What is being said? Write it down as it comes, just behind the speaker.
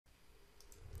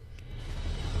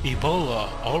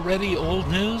Ebola already old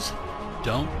news?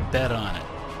 Don't bet on it.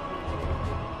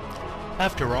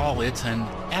 After all, it's an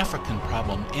African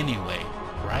problem anyway,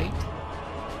 right?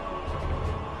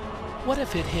 What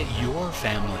if it hit your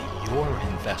family, your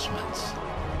investments?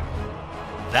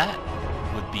 That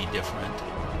would be different.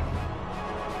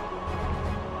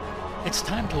 It's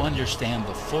time to understand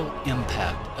the full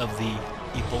impact of the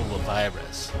Ebola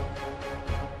virus.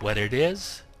 What it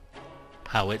is,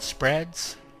 how it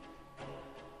spreads,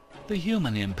 the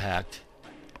human impact,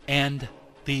 and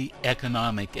the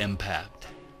economic impact.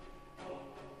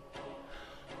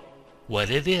 What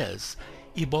it is.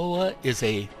 Ebola is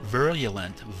a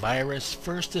virulent virus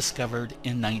first discovered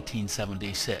in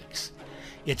 1976.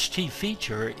 Its chief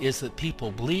feature is that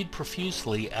people bleed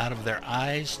profusely out of their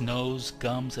eyes, nose,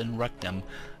 gums, and rectum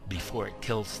before it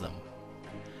kills them.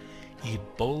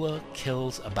 Ebola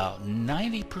kills about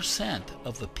 90%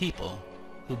 of the people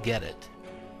who get it.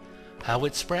 How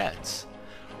it spreads.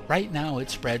 Right now it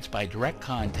spreads by direct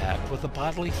contact with the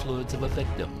bodily fluids of a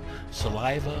victim: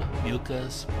 saliva,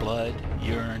 mucus, blood,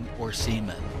 urine, or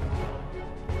semen.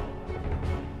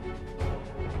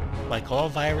 Like all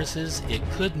viruses, it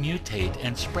could mutate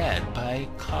and spread by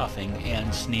coughing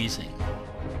and sneezing.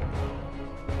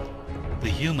 The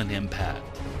human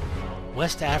impact.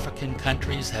 West African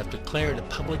countries have declared a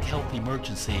public health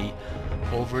emergency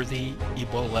over the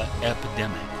Ebola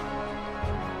epidemic.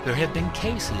 There have been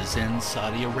cases in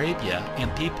Saudi Arabia,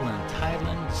 and people in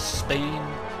Thailand, Spain,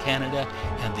 Canada,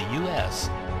 and the US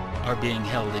are being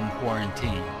held in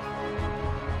quarantine.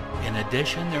 In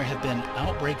addition, there have been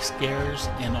outbreak scares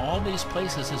in all these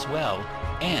places as well,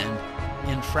 and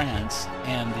in France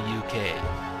and the UK.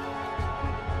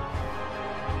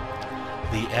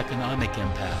 The economic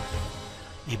impact.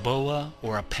 Ebola,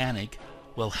 or a panic,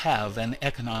 will have an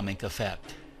economic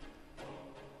effect.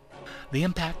 The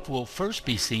impact will first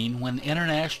be seen when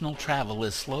international travel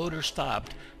is slowed or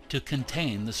stopped to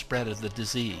contain the spread of the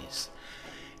disease.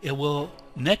 It will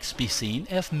next be seen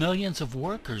if millions of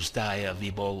workers die of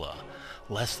Ebola.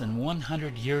 Less than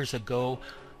 100 years ago,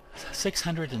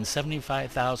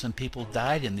 675,000 people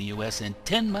died in the U.S. in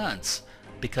 10 months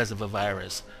because of a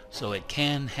virus, so it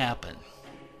can happen.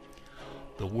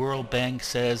 The World Bank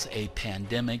says a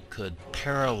pandemic could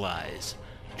paralyze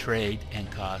trade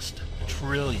and cost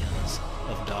trillions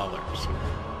of dollars.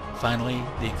 Finally,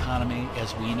 the economy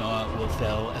as we know it will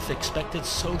fail if expected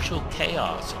social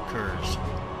chaos occurs.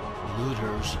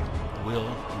 Looters will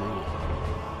rule.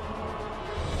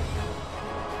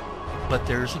 But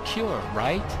there's a cure,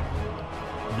 right?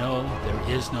 No,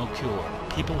 there is no cure.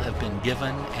 People have been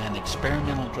given an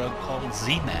experimental drug called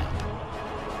ZMapp.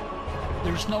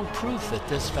 There's no proof that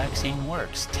this vaccine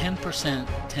works. 10%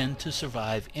 tend to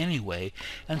survive anyway,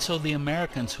 and so the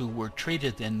Americans who were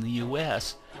treated in the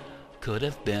U.S. could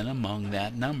have been among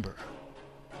that number.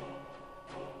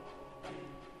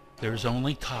 There's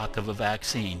only talk of a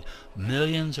vaccine.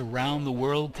 Millions around the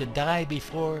world could die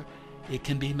before it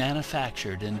can be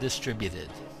manufactured and distributed.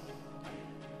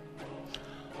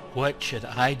 What should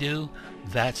I do?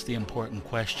 That's the important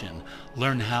question.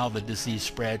 Learn how the disease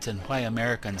spreads and why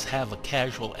Americans have a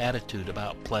casual attitude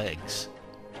about plagues.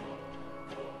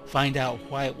 Find out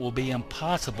why it will be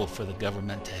impossible for the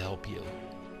government to help you.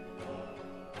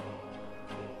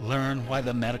 Learn why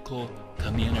the medical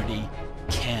community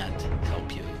can't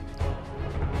help you.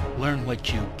 Learn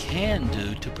what you can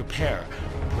do to prepare.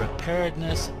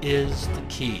 Preparedness is the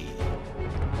key.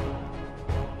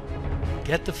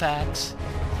 Get the facts,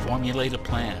 formulate a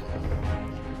plan.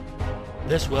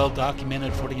 This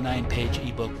well-documented 49-page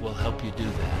ebook will help you do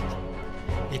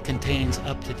that. It contains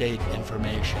up-to-date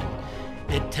information.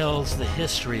 It tells the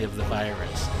history of the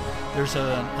virus. There's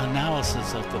an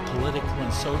analysis of the political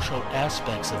and social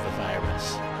aspects of the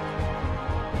virus.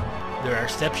 There are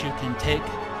steps you can take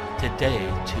today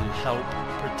to help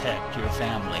protect your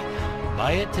family.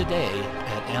 Buy it today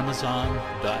at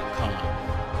Amazon.com.